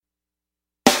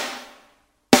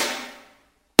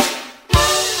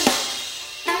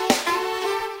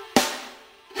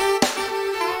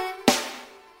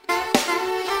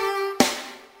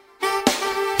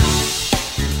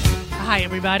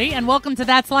everybody, and welcome to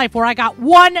That's Life, where I got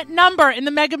one number in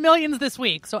the Mega Millions this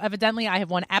week. So evidently, I have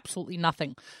won absolutely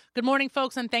nothing. Good morning,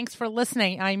 folks, and thanks for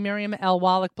listening. I'm Miriam L.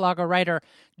 Wallach, blogger, writer,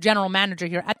 general manager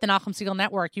here at the Nachum Segal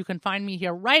Network. You can find me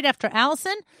here right after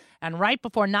Allison and right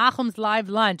before Nachum's live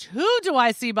lunch. Who do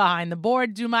I see behind the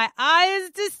board? Do my eyes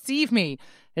deceive me?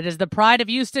 It is the pride of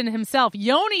Houston himself,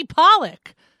 Yoni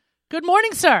Pollock. Good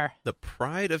morning, sir. The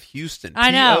pride of Houston.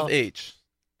 I know. P of H.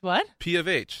 What? P of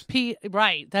H.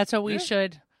 Right. That's what we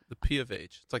should. The P of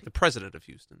H. It's like the president of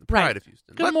Houston. The pride of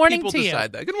Houston. Good morning people to you.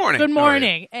 Decide that. Good morning. Good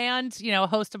morning. And,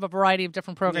 host of a variety of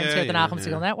different programs here at the Nachum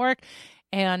Segal Network.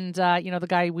 And, the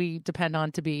guy we depend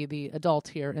on to be the adult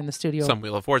here in the studio. Some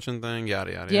Wheel of Fortune thing,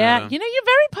 yada, yada, yeah. yada. You're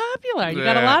very popular. You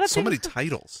got a lot of so many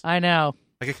titles. I know.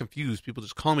 I get confused. People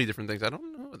just call me different things. I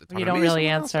don't know. You don't really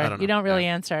answer. You don't really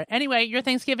answer. Anyway, your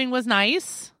Thanksgiving was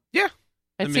nice. Yeah.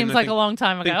 It seems like a long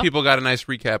time ago. I think people got a nice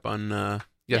recap on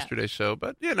yesterday's show,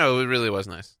 but it really was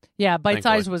nice. Yeah, Bite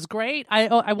Size was great.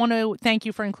 I want to thank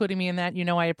you for including me in that.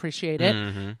 I appreciate it.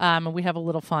 Mm-hmm. And we have a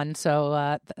little fun,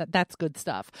 so that's good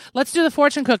stuff. Let's do the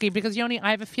fortune cookie because, Yoni, I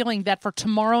have a feeling that for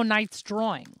tomorrow night's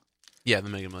drawing. Yeah, the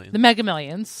Mega Millions. The Mega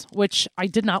Millions, which I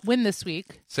did not win this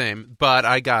week. Same, but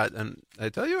I got, and I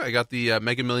tell you, I got the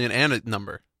Mega Million and a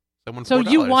number. So I won $4. So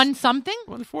you won something?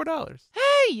 I won $4.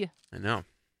 Hey! I know.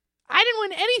 I didn't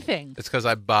win anything. It's because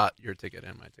I bought your ticket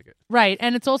and my ticket. Right,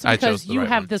 and it's also because you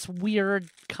have one. this weird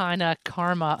kind of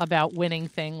karma about winning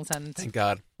things. And thank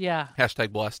God. Yeah.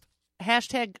 Hashtag blessed.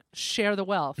 Hashtag share the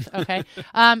wealth. Okay.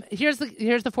 Here's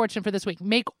the fortune for this week.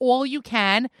 Make all you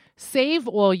can, save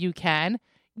all you can,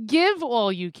 give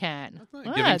all you can.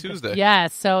 Giving Tuesday. Yeah.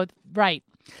 So right.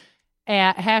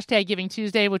 Hashtag Giving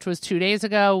Tuesday, which was 2 days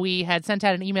ago, we had sent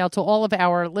out an email to all of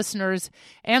our listeners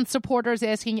and supporters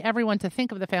asking everyone to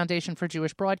think of the Foundation for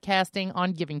Jewish Broadcasting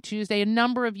on Giving Tuesday. A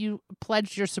number of you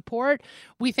pledged your support.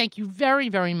 We thank you very,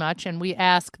 very much, and we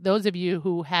ask those of you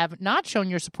who have not shown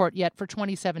your support yet for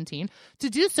 2017 to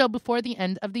do so before the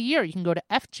end of the year. You can go to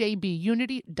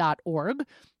fjbunity.org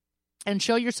and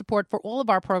show your support for all of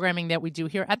our programming that we do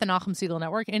here at the Nachum Segal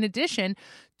Network, in addition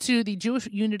to the Jewish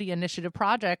Unity Initiative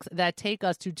projects that take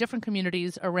us to different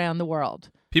communities around the world.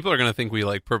 People are going to think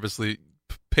we purposely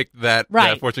picked that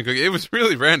fortune cookie. It was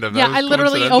really random. Yeah, I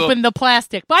literally opened the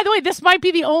plastic. By the way, this might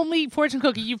be the only fortune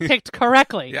cookie you've picked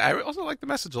correctly. Yeah, I also like the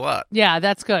message a lot. Yeah,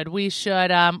 that's good. We should,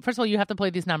 first of all, you have to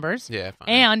play these numbers. Yeah, fine.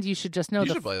 And you should just know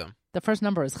you should play them. The first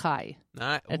number is Chai.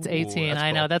 It's 18.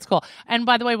 I know. Cool. That's cool. And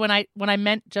by the way, when I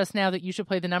meant just now that you should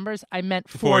play the numbers, I meant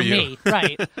for me.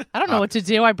 Right. I don't know what to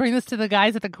do. I bring this to the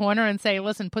guys at the corner and say,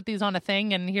 listen, put these on a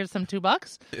thing and here's some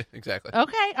 $2. Yeah, exactly.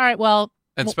 Okay. All right. Well.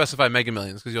 And specify Mega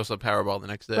Millions because you also have Powerball the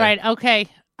next day. Right. Okay.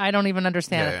 I don't even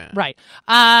understand it. Yeah.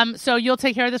 Right. So you'll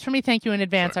take care of this for me. Thank you in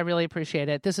advance. Sure. I really appreciate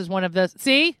it. This is one of the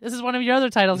this is one of your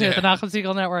other titles here at the Nachum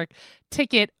Segal Network.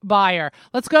 Ticket buyer.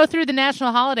 Let's go through the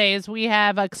national holidays. We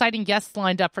have exciting guests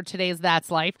lined up for today's That's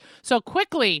Life. So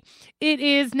quickly, it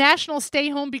is National Stay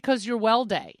Home Because You're Well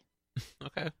Day.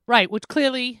 Okay. Right, which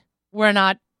clearly we're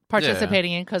not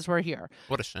participating in because we're here.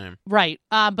 What a shame. Right.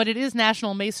 But it is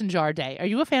National Mason Jar Day. Are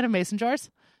you a fan of mason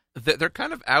jars? They're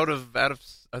kind of out of.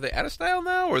 Are they out of style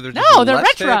now, or they're no? They're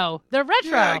retro. Hit? They're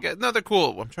retro. Yeah, no, they're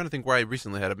cool. I'm trying to think where I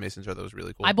recently had a mason jar that was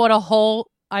really cool. I bought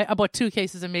I bought 2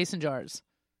 cases of mason jars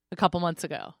a couple months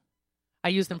ago. I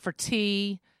use them for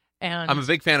tea, and I'm a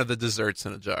big fan of the desserts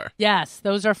in a jar. Yes,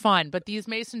 those are fun. But these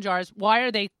mason jars, why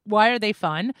are they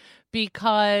fun?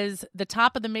 Because the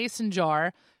top of the mason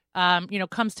jar,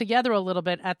 comes together a little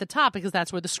bit at the top because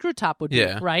that's where the screw top would be,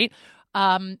 right?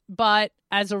 But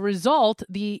as a result,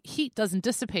 the heat doesn't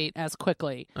dissipate as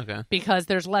quickly. Okay. Because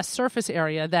there's less surface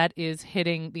area that is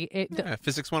hitting the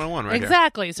Physics 101 right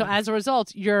exactly. here. So as a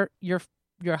result, your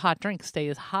hot drink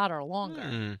stays hotter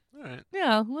longer. All right.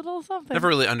 Yeah, a little something. Never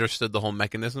really understood the whole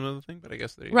mechanism of the thing, but I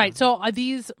guess there you right. go. So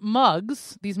these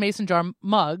mugs, these mason jar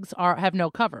mugs, have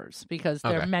no covers because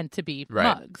they're meant to be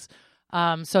mugs.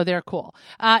 So they're cool.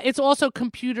 It's also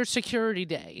Computer Security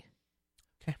Day.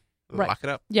 Right. Lock it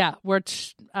up. Yeah,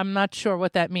 I'm not sure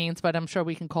what that means, but I'm sure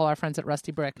we can call our friends at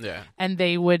Rusty Brick. Yeah. And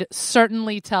they would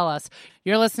certainly tell us.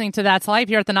 You're listening to That's Life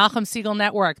here at the Nachum Segal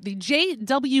Network. The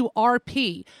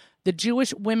JWRP, the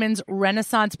Jewish Women's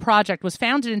Renaissance Project, was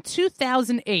founded in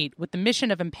 2008 with the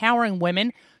mission of empowering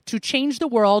women to change the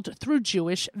world through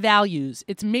Jewish values.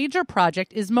 Its major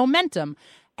project is Momentum,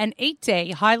 an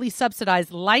 8-day, highly subsidized,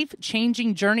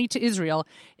 life-changing journey to Israel,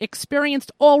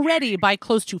 experienced already by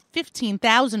close to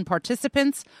 15,000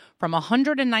 participants from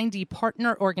 190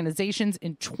 partner organizations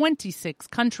in 26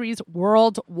 countries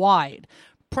worldwide.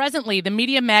 Presently, the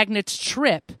media magnate's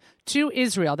trip to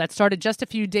Israel that started just a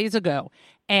few days ago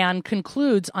and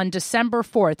concludes on December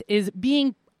 4th, is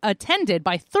being attended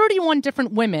by 31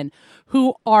 different women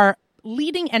who are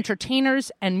leading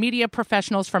entertainers and media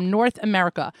professionals from North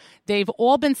America. They've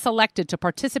all been selected to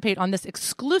participate on this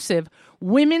exclusive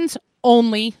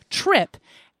women's-only trip.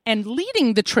 And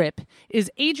leading the trip is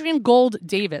Adrienne Gold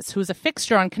Davis, who's a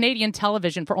fixture on Canadian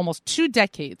television for almost 2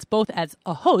 decades, both as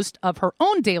a host of her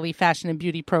own daily fashion and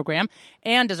beauty program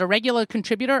and as a regular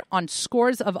contributor on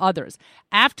scores of others.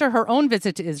 After her own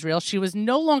visit to Israel, she was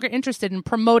no longer interested in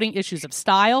promoting issues of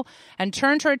style and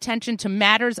turned her attention to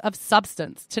matters of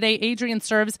substance. Today, Adrienne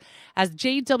serves as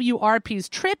JWRP's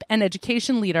trip and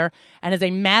education leader and is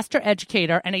a master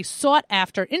educator and a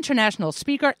sought-after international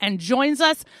speaker, and joins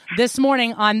us this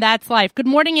morning on That's Life. Good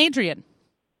morning, Adrienne.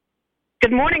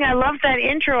 Good morning. I love that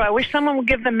intro. I wish someone would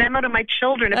give the memo to my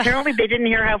children. Apparently, they didn't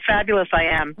hear how fabulous I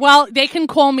am. Well, they can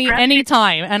call me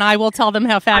anytime, and I will tell them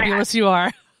how fabulous you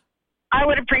are. I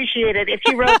would appreciate it. If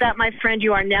you wrote that, my friend,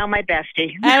 you are now my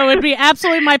bestie. It would be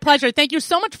absolutely my pleasure. Thank you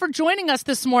so much for joining us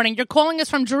this morning. You're calling us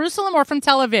from Jerusalem or from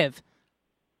Tel Aviv?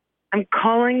 I'm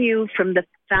calling you from the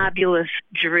fabulous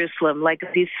Jerusalem, like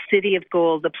the city of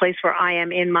gold, the place where I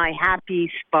am in my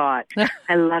happy spot.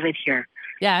 I love it here.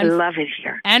 Yeah, I love it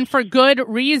here. And for good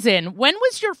reason. When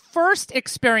was your first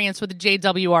experience with the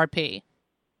JWRP?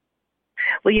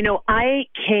 Well, you know, I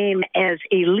came as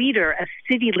a leader, a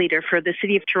city leader for the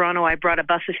city of Toronto. I brought a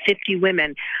bus of 50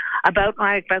 women about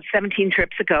 17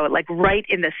 trips ago, like right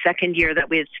in the second year that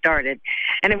we had started.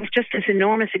 And it was just this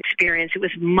enormous experience. It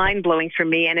was mind-blowing for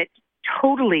me, and it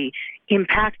totally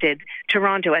impacted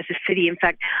Toronto as a city. In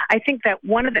fact, I think that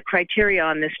one of the criteria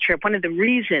on this trip, one of the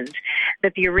reasons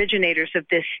that the originators of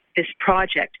this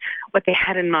project, what they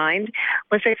had in mind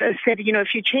was they said, you know,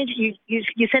 if you change,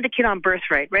 you send a kid on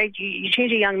birthright, right? You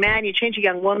change a young man, you change a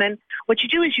young woman. What you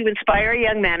do is you inspire a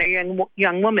young man or a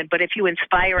young woman. But if you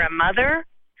inspire a mother,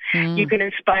 you can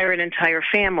inspire an entire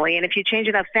family. And if you change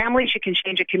enough families, you can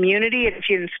change a community. And if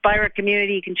you inspire a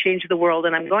community, you can change the world.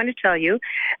 And I'm going to tell you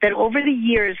that over the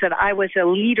years that I was a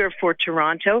leader for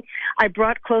Toronto, I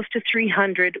brought close to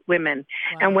 300 women.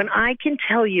 Wow. And when I can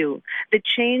tell you the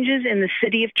changes in the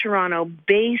city of Toronto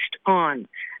based on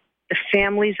the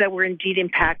families that were indeed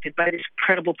impacted by this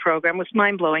incredible program was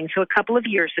mind-blowing. So a couple of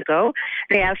years ago,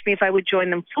 they asked me if I would join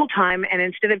them full-time, and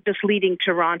instead of just leading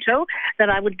Toronto, that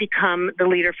I would become the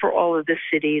leader for all of the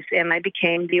cities. And I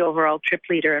became the overall trip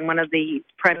leader and one of the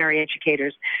primary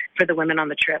educators for the women on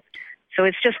the trip. So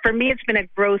it's just, for me, it's been a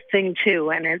growth thing too,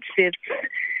 and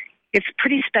it's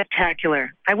pretty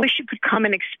spectacular. I wish you could come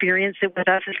and experience it with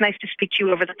us. It's nice to speak to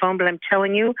you over the phone, but I'm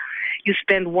telling you, you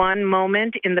spend one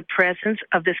moment in the presence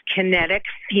of this kinetic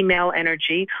female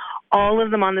energy, all of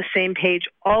them on the same page,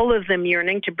 all of them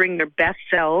yearning to bring their best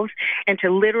selves and to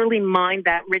literally mine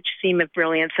that rich seam of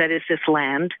brilliance that is this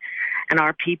land and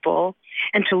our people,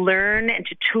 and to learn and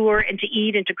to tour and to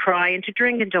eat and to cry and to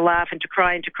drink and to laugh and to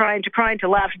cry and to cry and to cry and to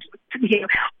laugh, you know,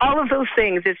 all of those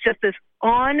things. It's just this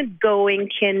ongoing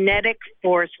kinetic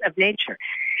force of nature.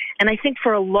 And I think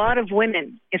for a lot of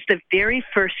women, it's the very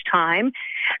first time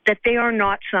that they are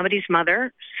not somebody's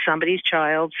mother, somebody's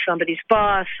child, somebody's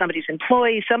boss, somebody's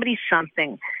employee, somebody's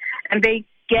something. And they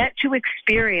get to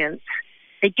experience,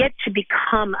 they get to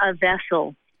become a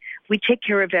vessel. We take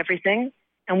care of everything,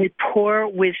 and we pour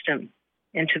wisdom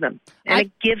into them. And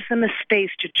it gives them a space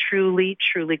to truly,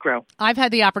 truly grow. I've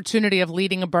had the opportunity of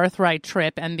leading a birthright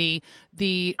trip, and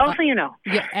so you know.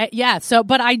 Yeah. So,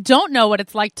 but I don't know what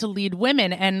it's like to lead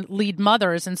women and lead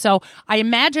mothers. And so I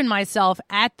imagine myself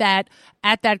at that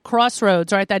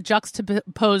crossroads, or at that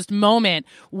juxtaposed moment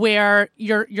where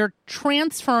you're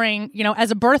transferring, you know,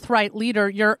 as a birthright leader,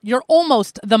 you're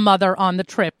almost the mother on the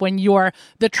trip when you're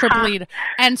the trip lead.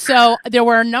 And so there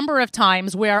were a number of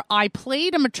times where I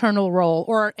played a maternal role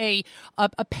or a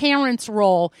parent's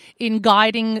role in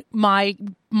guiding my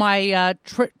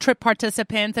trip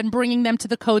participants and bringing them to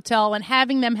the hotel and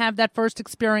having them have that first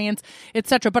experience,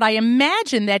 etc. But I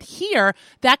imagine that here,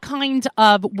 that kind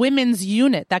of women's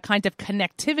unit, that kind of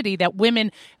connectivity that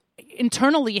women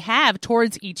internally have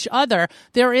towards each other,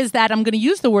 there is that, I'm going to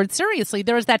use the word seriously,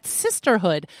 there is that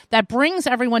sisterhood that brings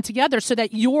everyone together, so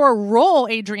that your role,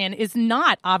 Adrienne, is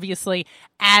not obviously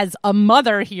as a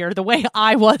mother here, the way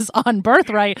I was on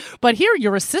Birthright, but here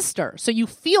you're a sister, so you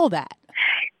feel that.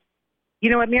 You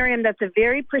know what, Miriam, that's a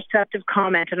very perceptive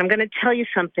comment, and I'm going to tell you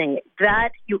something. That,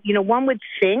 you know, one would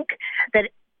think that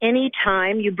any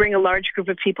time you bring a large group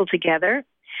of people together,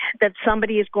 that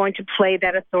somebody is going to play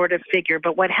that authoritative figure.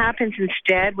 But what happens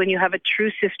instead when you have a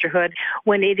true sisterhood,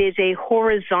 when it is a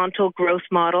horizontal growth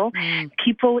model,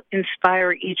 people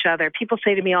inspire each other. People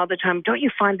say to me all the time, don't you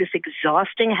find this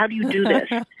exhausting? How do you do this?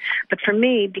 But for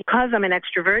me, because I'm an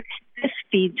extrovert, this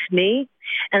feeds me.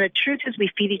 And the truth is we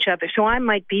feed each other. So I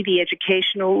might be the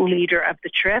educational leader of the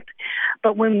trip,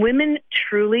 but when women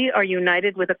truly are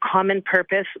united with a common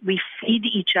purpose, we feed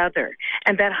each other,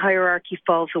 and that hierarchy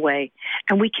falls away.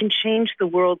 And we can change the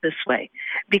world this way,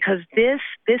 because this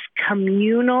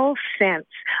communal sense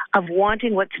of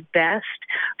wanting what's best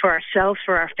for ourselves,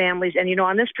 for our families, and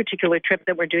on this particular trip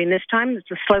that we're doing this time,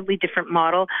 it's a slightly different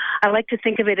model. I like to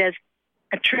think of it as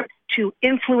a trip to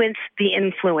influence the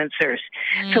influencers.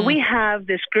 So we have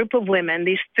this group of women,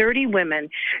 these 30 women,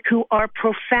 who are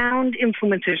profound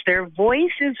influencers. Their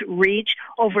voices reach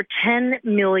over 10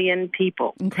 million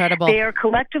people. Incredible. They are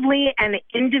collectively and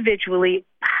individually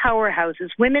powerhouses,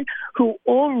 women who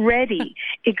already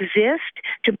exist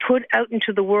to put out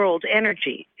into the world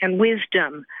energy and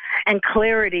wisdom and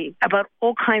clarity about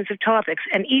all kinds of topics.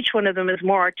 And each one of them is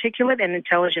more articulate and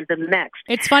intelligent than the next.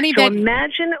 It's funny so that...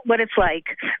 imagine what it's like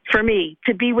for me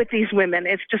to be with these women.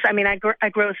 It's just, I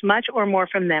grow as much or more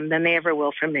from them than they ever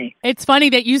will from me. It's funny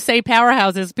that you say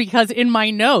powerhouses, because in my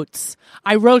notes,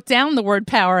 I wrote down the word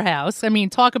powerhouse.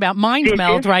 Talk about mind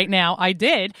meld right now. I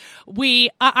did.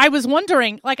 I was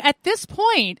wondering, at this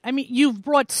point, you've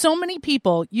brought so many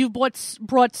people, you've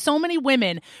brought so many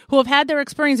women who have had their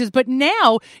experiences, but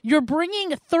now you're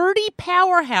bringing 30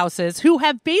 powerhouses who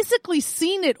have basically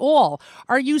seen it all.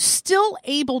 Are you still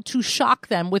able to shock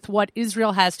them with what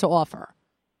Israel has to offer?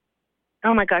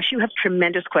 Oh my gosh, you have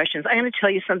tremendous questions. I'm going to tell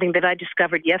you something that I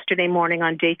discovered yesterday morning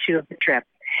on day 2 of the trip.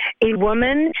 A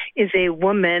woman is a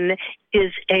woman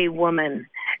is a woman.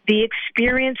 The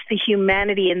experience, the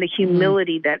humanity, and the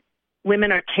humility that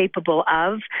women are capable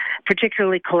of,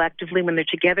 particularly collectively when they're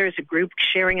together as a group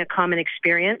sharing a common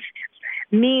experience,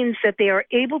 means that they are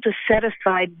able to set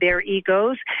aside their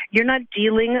egos. You're not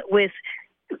dealing with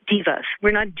divas.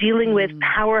 We're not dealing with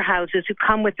powerhouses who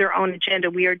come with their own agenda.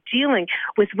 We are dealing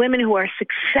with women who are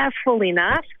successful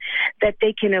enough that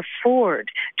they can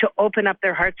afford to open up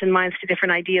their hearts and minds to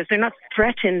different ideas. They're not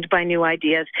threatened by new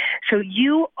ideas. So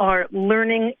you are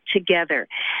learning together.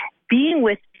 Being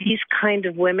with these kind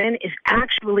of women is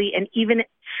actually an even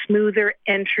smoother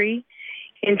entry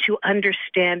into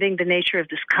understanding the nature of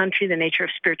this country, the nature of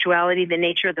spirituality, the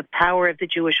nature of the power of the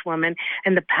Jewish woman,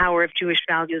 and the power of Jewish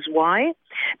values. Why?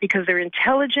 Because they're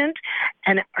intelligent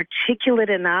and articulate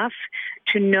enough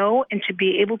to know and to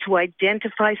be able to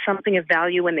identify something of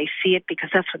value when they see it,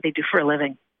 because that's what they do for a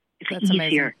living. It's easier.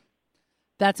 Amazing.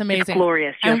 That's amazing. It's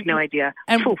glorious. You have no idea.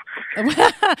 And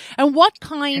what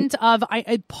kind of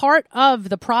part of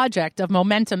the project of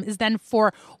Momentum is then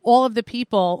for all of the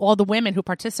people, all the women who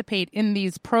participate in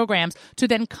these programs to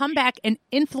then come back and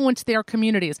influence their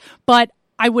communities? But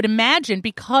I would imagine,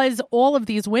 because all of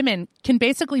these women can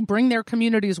basically bring their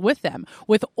communities with them,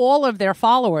 with all of their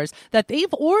followers, that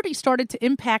they've already started to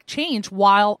impact change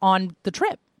while on the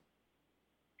trip.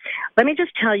 Let me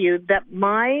just tell you that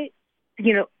my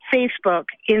Facebook,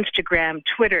 Instagram,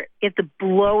 Twitter, it's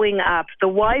blowing up. The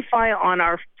Wi-Fi on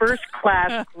our first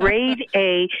class, grade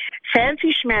A,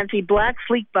 fancy schmancy, black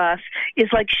sleek bus is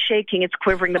like shaking. It's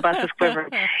quivering. The bus is quivering.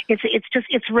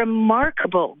 It's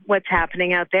remarkable what's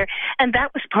happening out there. And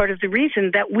that was part of the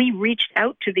reason that we reached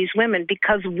out to these women,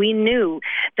 because we knew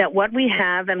that what we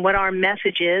have and what our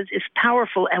message is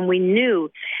powerful. And we knew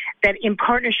that in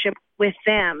partnership with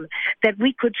them, that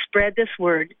we could spread this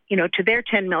word, to their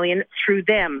 10 million through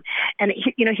them. And,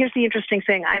 here's the interesting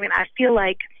thing. I feel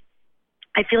like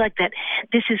that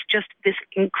this is just this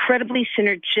incredibly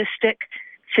synergistic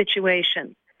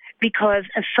situation, because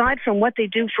aside from what they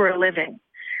do for a living,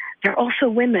 they're also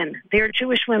women. They're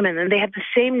Jewish women, and they have the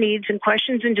same needs and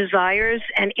questions and desires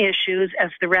and issues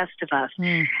as the rest of us.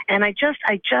 And I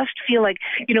just feel like,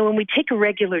 when we take a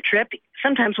regular trip,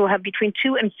 sometimes we'll have between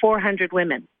 200 and 400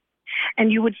 women.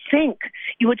 And you would think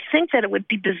that it would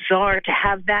be bizarre to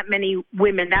have that many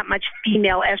women, that much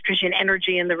female estrogen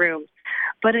energy in the room.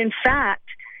 But in fact,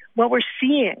 what we're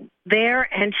seeing there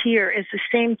and here is the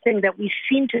same thing, that we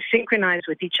seem to synchronize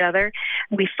with each other.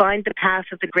 We find the path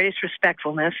of the greatest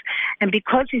respectfulness. And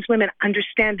because these women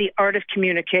understand the art of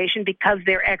communication, because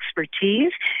their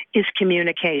expertise is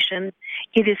communication,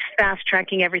 it is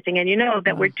fast-tracking everything. And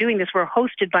that we're doing this. We're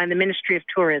hosted by the Ministry of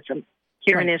Tourism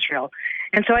here in Israel.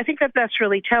 And so I think that that's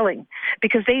really telling,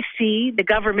 because they see, the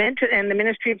government and the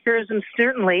Ministry of Tourism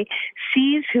certainly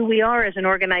sees who we are as an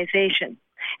organization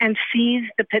and sees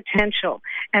the potential.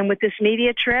 And with this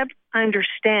media trip,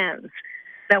 understands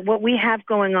that what we have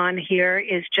going on here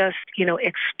is just,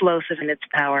 explosive in its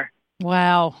power.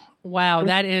 Wow.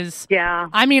 That is, yeah.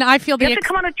 I mean, I feel you have to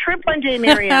come on a trip one day,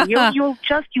 Miriam. You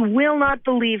will not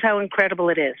believe how incredible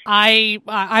it is. I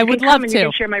would you love and to. You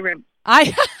can share my room.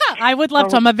 I would love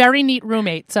to. I'm a very neat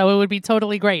roommate, so it would be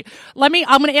totally great. I'm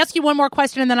going to ask you one more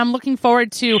question, and then I'm looking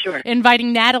forward to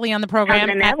inviting Natalie on the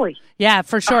program. Natalie. Yeah,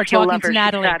 for sure. Talking to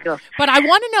Natalie. But I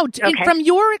want to know, from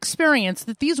your experience,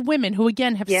 that these women who,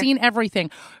 again, have seen everything,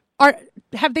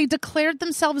 have they declared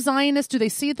themselves Zionists? Do they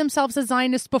see themselves as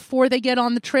Zionists before they get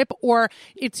on the trip, or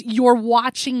you're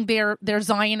watching their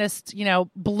Zionist,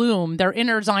 bloom, their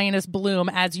inner Zionist bloom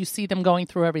as you see them going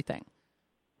through everything?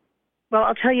 Well,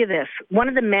 I'll tell you this. One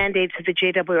of the mandates of the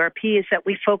JWRP is that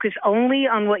we focus only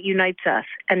on what unites us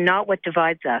and not what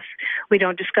divides us. We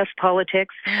don't discuss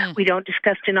politics. We don't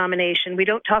discuss denomination. We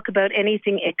don't talk about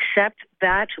anything except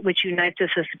that which unites us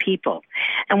as a people.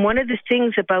 And one of the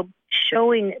things about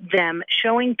showing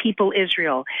people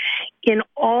Israel in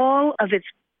all of its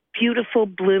beautiful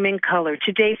blooming color.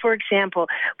 Today, for example,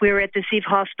 we were at the Ziv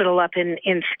Hospital up in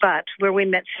Sfat, where we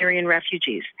met Syrian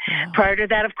refugees. Wow. Prior to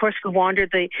that, of course, we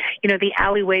wandered the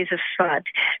alleyways of Sfat.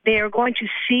 They are going to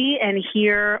see and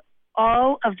hear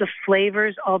all of the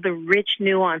flavors, all the rich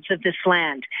nuance of this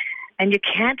land. And you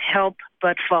can't help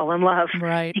but fall in love.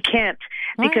 Right. You can't.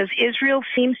 Because Israel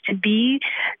seems to be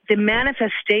the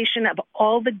manifestation of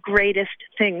all the greatest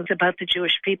things about the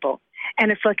Jewish people.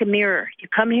 And it's like a mirror. You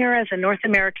come here as a North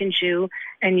American Jew,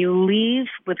 and you leave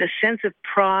with a sense of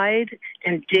pride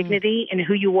and dignity in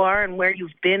who you are and where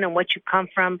you've been and what you come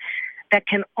from. That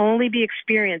can only be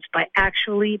experienced by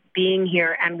actually being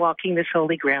here and walking this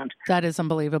holy ground. That is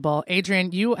unbelievable.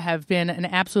 Adrienne, you have been an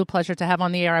absolute pleasure to have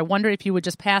on the air. I wonder if you would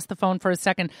just pass the phone for a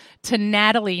second to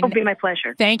Natalie. It'll be my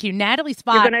pleasure. Thank you. Natalie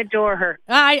Sfat. You're going to adore her.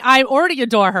 I already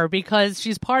adore her because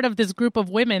she's part of this group of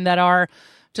women that are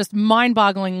just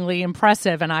mind-bogglingly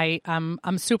impressive, and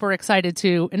I'm super excited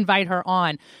to invite her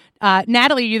on.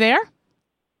 Natalie, are you there?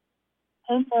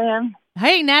 Hey, Miriam.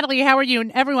 Hey, Natalie, how are you?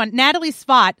 And everyone, Natalie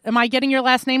Sfat, am I getting your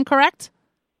last name correct?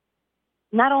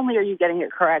 Not only are you getting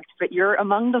it correct, but you're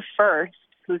among the first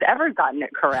who's ever gotten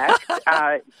it correct.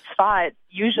 Sfat,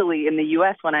 usually in the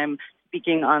U.S., when I'm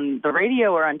speaking on the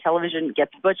radio or on television,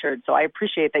 gets butchered. So I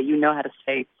appreciate that you know how to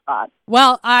say Sfat.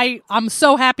 Well, I'm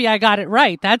so happy I got it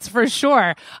right. That's for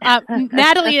sure.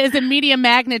 Natalie is a media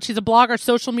magnate. She's a blogger,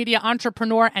 social media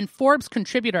entrepreneur, and Forbes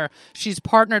contributor. She's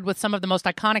partnered with some of the most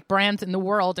iconic brands in the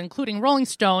world, including Rolling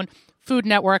Stone, Food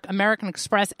Network, American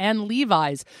Express, and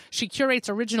Levi's. She curates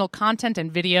original content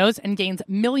and videos and gains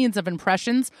millions of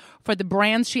impressions for the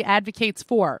brands she advocates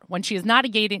for. When she is not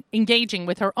engaging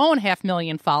with her own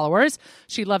 500,000 followers,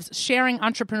 she loves sharing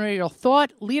entrepreneurial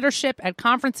thought, leadership at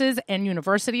conferences and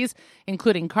universities,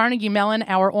 including Carnegie Mellon,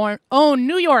 our own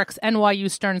New York's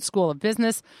NYU Stern School of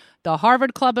Business, the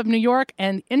Harvard Club of New York,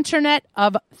 and Internet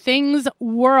of Things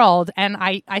World. And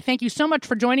I thank you so much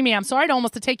for joining me. I'm sorry to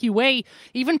almost to take you away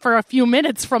even for a few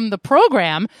minutes from the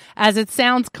program, as it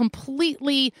sounds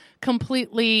completely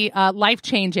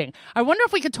life-changing. I wonder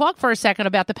if we could talk for a second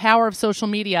about the power of social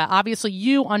media. Obviously,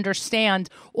 you understand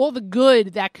all the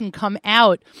good that can come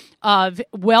out of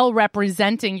well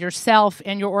representing yourself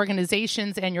and your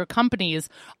organizations and your companies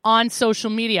on social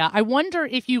media. I wonder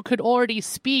if you could already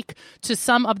speak to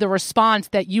some of the response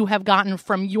that you have gotten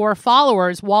from your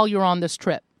followers while you're on this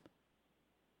trip.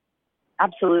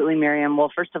 Absolutely, Miriam.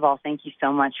 Well, first of all, thank you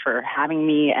so much for having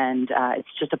me, and it's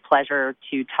just a pleasure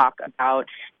to talk about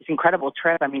this incredible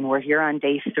trip. I mean, we're here on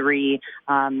day 3.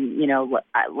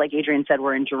 Like Adrienne said,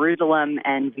 we're in Jerusalem,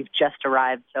 and we've just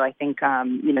arrived. So I think,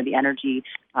 the energy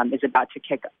is about to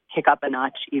kick up a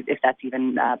notch, if that's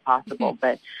even possible.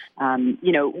 But,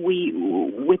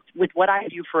 with what I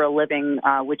do for a living,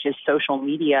 which is social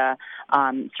media,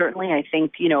 certainly I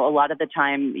think, a lot of the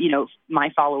time, my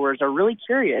followers are really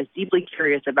curious, deeply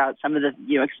curious about some of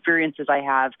the, experiences I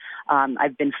have.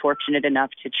 I've been fortunate enough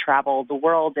to travel the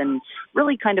world and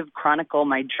really kind of chronicle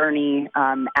my journey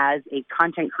as a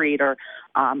content creator.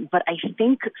 But I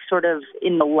think sort of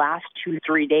in the last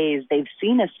 2-3 days, they've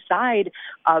seen a side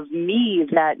of me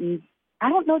that I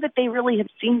don't know that they really have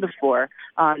seen before.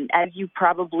 As you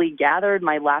probably gathered,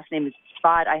 my last name is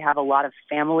Sfat. I have a lot of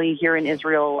family here in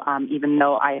Israel, even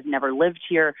though I have never lived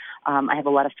here. I have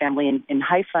a lot of family in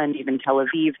Haifa and even Tel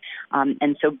Aviv.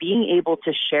 And so being able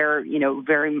to share,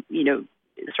 very,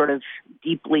 sort of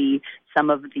deeply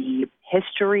some of the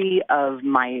history of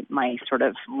my sort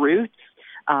of roots,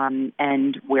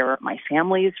 and where my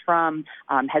family is from,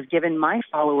 has given my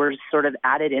followers sort of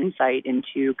added insight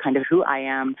into kind of who I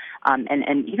am,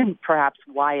 and even perhaps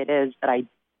why it is that I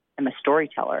am a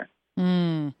storyteller.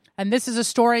 And this is a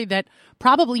story that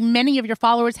probably many of your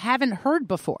followers haven't heard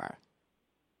before.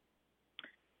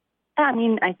 I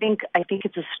mean, I think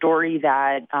it's a story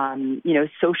that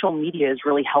social media is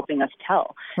really helping us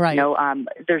tell. Right.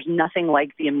 There's nothing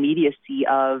like the immediacy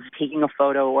of taking a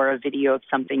photo or a video of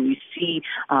something you see,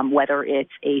 whether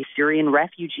it's a Syrian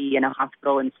refugee in a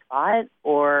hospital in Sfat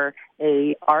or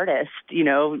a artist,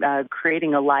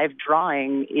 creating a live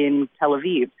drawing in Tel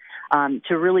Aviv,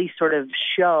 to really sort of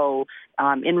show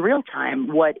in real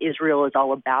time what Israel is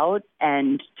all about,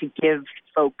 and to give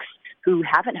folks who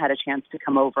haven't had a chance to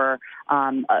come over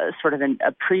sort of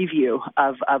a preview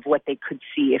of what they could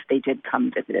see if they did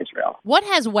come visit Israel. What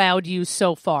has wowed you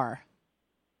so far?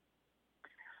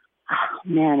 Oh,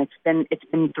 man, it's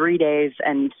been 3 days,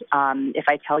 and if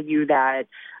I tell you that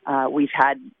we've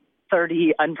had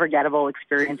 30 unforgettable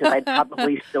experiences, I'd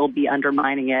probably still be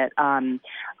undermining it.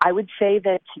 I would say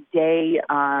that today,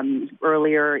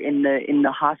 earlier in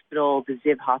the hospital, the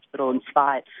Ziv hospital in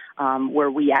Sfat, where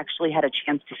we actually had a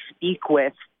chance to speak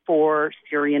with 4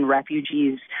 Syrian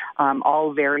refugees,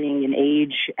 all varying in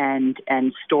age and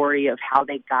story of how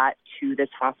they got to this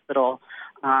hospital.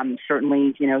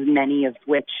 Certainly, many of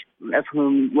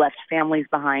whom left families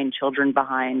behind, children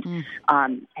behind,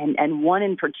 and one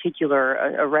in particular,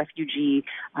 a refugee,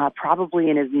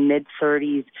 probably in his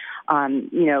mid-30s,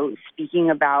 speaking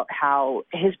about how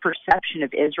his perception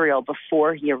of Israel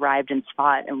before he arrived in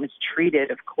Sfat and was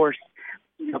treated, of course,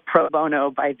 pro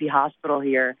bono by the hospital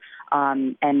here,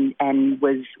 and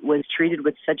was treated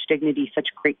with such dignity, such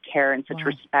great care, and such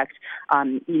respect.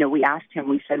 We asked him,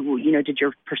 we said, well, did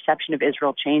your perception of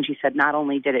Israel change? He said not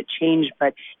only did it change,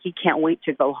 but he can't wait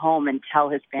to go home and tell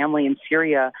his family in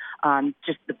Syria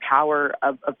just the power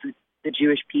of the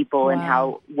Jewish people and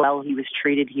how well he was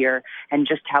treated here, and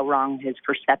just how wrong his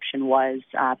perception was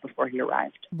before he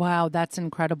arrived. Wow, that's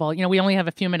incredible. We only have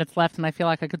a few minutes left, and I feel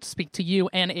like I could speak to you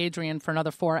and Adrian for another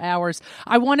 4 hours.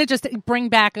 I want to just bring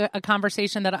back a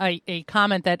conversation a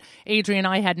comment that Adrian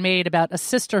and I had made about a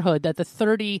sisterhood, that the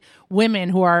 30 women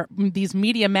who are these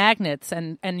media magnets,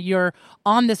 and you're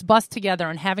on this bus together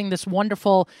and having this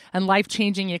wonderful and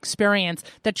life-changing experience,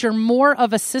 that you're more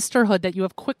of a sisterhood, that you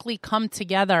have quickly come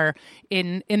together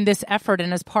in this effort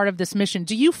and as part of this mission.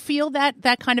 Do you feel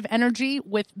that kind of energy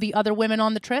with the other women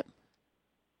on the trip?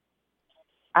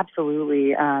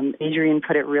 Absolutely. Adrian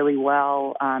put it really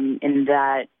well in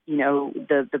that,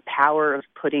 the power of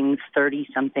putting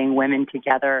 30-something women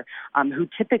together who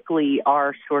typically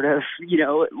are sort of,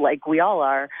 like we all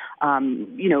are,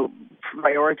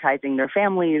 prioritizing their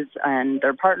families and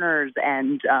their partners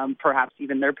and perhaps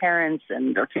even their parents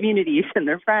and their communities and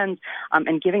their friends,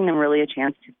 and giving them really a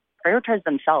chance to prioritize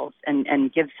themselves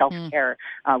and give self-care,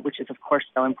 which is, of course,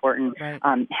 so important. Right.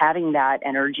 Having that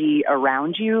energy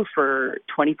around you for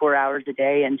 24 hours a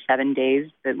day and 7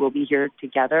 days that we'll be here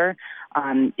together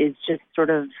is just sort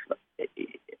of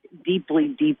deeply,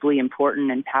 deeply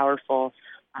important and powerful.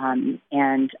 And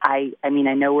I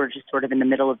know we're just sort of in the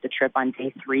middle of the trip on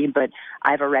day 3, but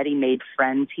I've already made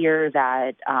friends here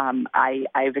that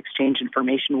I've exchanged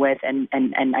information with, and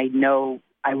I know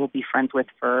I will be friends with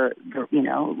for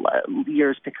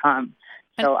years to come.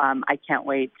 So I can't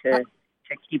wait to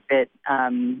keep it.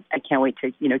 I can't wait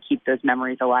to keep those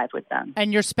memories alive with them.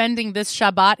 And you're spending this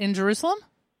Shabbat in Jerusalem?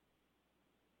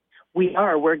 We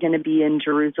are. We're going to be in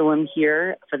Jerusalem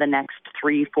here for the next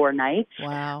 3-4 nights.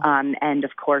 Wow. And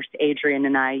of course, Adrian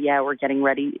and I, we're getting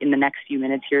ready in the next few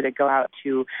minutes here to go out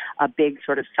to a big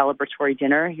sort of celebratory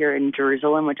dinner here in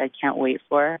Jerusalem, which I can't wait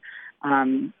for.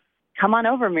 Come on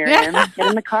over, Miriam. Get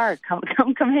in the car. Come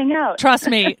hang out. Trust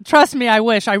me. I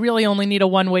wish. I really only need a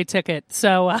one-way ticket.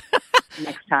 So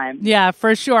next time. Yeah,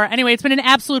 for sure. Anyway, it's been an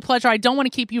absolute pleasure. I don't want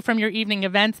to keep you from your evening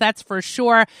events. That's for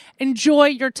sure. Enjoy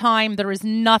your time. There is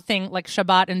nothing like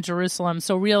Shabbat in Jerusalem.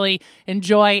 So really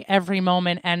enjoy every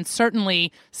moment and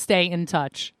certainly stay in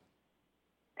touch.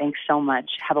 Thanks so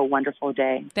much. Have a wonderful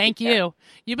day. Thank you.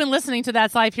 You've been listening to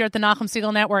That's Life here at the Nachum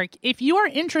Segal Network. If you are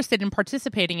interested in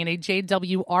participating in a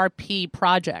JWRP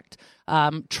project,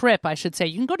 trip, I should say,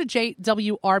 you can go to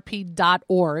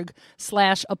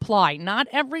jwrp.org/apply. Not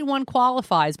everyone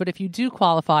qualifies, but if you do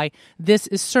qualify, this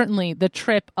is certainly the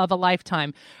trip of a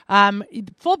lifetime.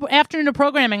 Full afternoon of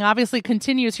programming obviously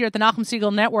continues here at the Nachum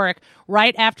Segal Network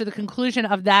right after the conclusion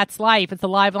of That's Life. It's a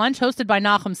live lunch hosted by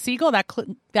Nachum Segal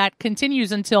that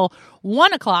continues until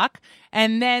 1 o'clock.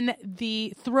 And then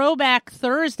the Throwback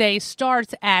Thursday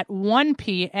starts at 1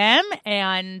 p.m.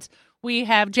 and we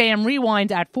have JM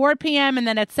Rewind at 4 p.m. And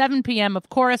then at 7 p.m., of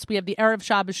course, we have the Erev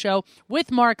Shabbos show with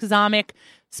Mark Zamek,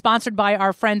 sponsored by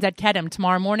our friends at Kedem.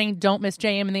 Tomorrow morning, don't miss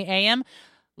JM in the AM.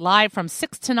 live from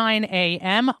 6 to 9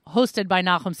 a.m., hosted by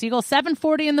Nachum Siegel,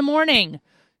 7:40 in the morning.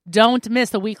 Don't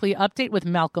miss the weekly update with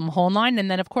Malcolm Holnine.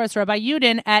 And then, of course, Rabbi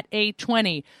Yudin at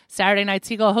 8:20. Saturday Night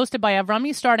Siegel hosted by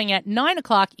Avrami starting at 9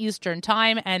 o'clock Eastern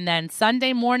Time. And then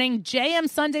Sunday morning, JM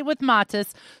Sunday with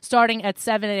Matis starting at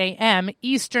 7 a.m.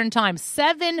 Eastern Time.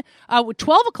 12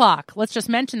 o'clock. Let's just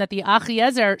mention that the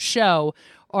Achiezer show,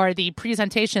 or the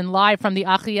presentation live from the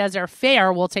Achiezer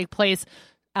Fair, will take place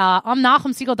on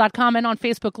NachumSiegel.com and on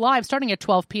Facebook Live starting at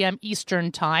 12 p.m.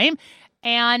 Eastern Time.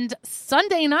 And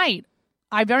Sunday night,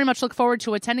 I very much look forward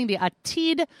to attending the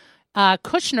Atid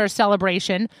Kushner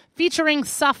celebration featuring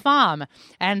Safam.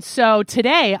 And so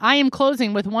today I am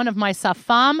closing with one of my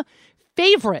Safam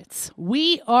favorites,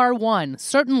 We Are One.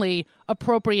 Certainly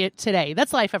appropriate today.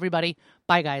 That's life, everybody.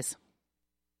 Bye, guys.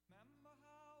 Remember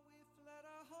how we fled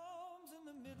our homes in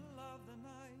the middle of the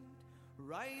night?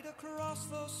 Right across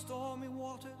those stormy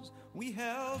waters, we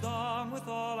held on with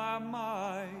all our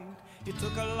might. It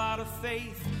took a lot of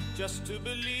faith just to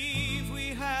believe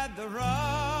we had the right.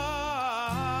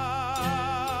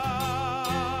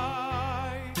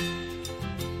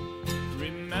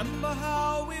 Remember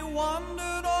how we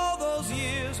wandered all those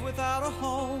years without a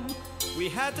home? We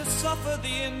had to suffer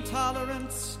the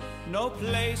intolerance, no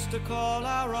place to call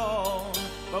our own.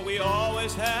 But we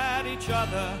always had each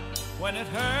other when it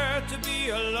hurt to be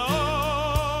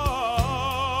alone.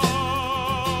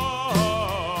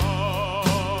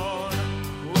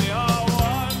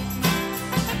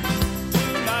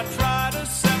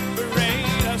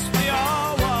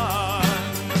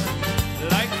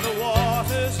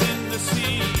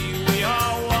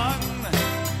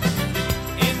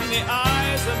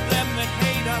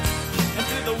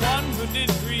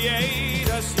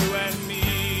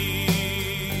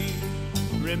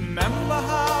 Remember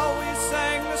how we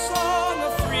sang the song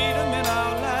of freedom in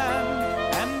our land,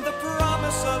 and the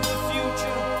promise of the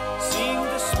future seemed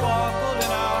to sparkle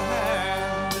in our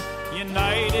hand.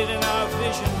 United in our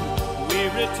vision, we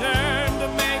returned to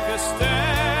make a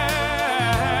stand.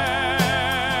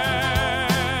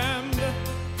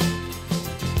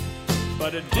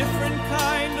 But a different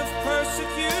kind of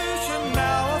persecution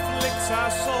now afflicts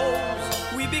our souls.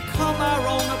 We become our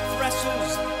own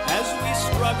oppressors as we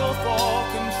struggle for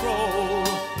control.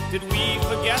 Did we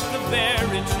forget the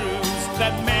very truths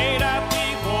that made our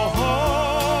people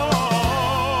whole?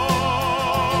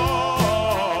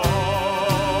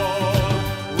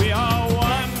 We are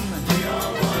one. We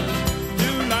are one.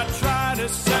 Do not try to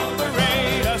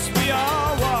separate us. We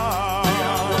are one. We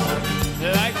are one.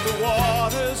 Like the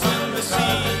waters and the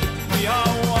sea. We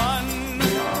are one.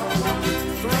 We are one.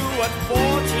 Through what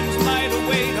fortunes might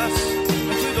await us,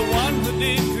 and to the one who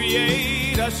did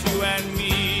create us, you and me.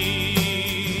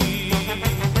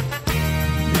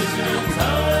 Is it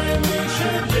time we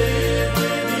should live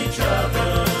with each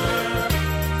other,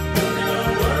 building a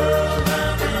world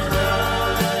round and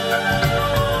round?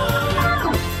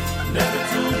 Never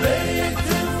too late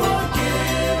to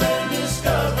forgive and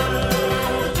discover.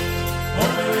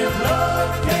 Only with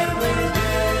love can we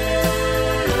build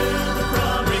the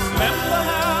promise. Remember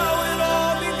how it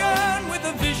all began with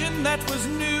a vision that was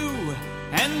new,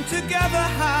 and together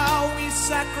how we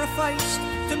sacrificed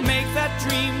to make that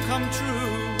dream come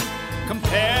true.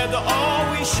 Compared to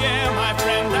all we share, my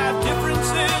friend, our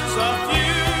differences are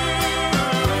few.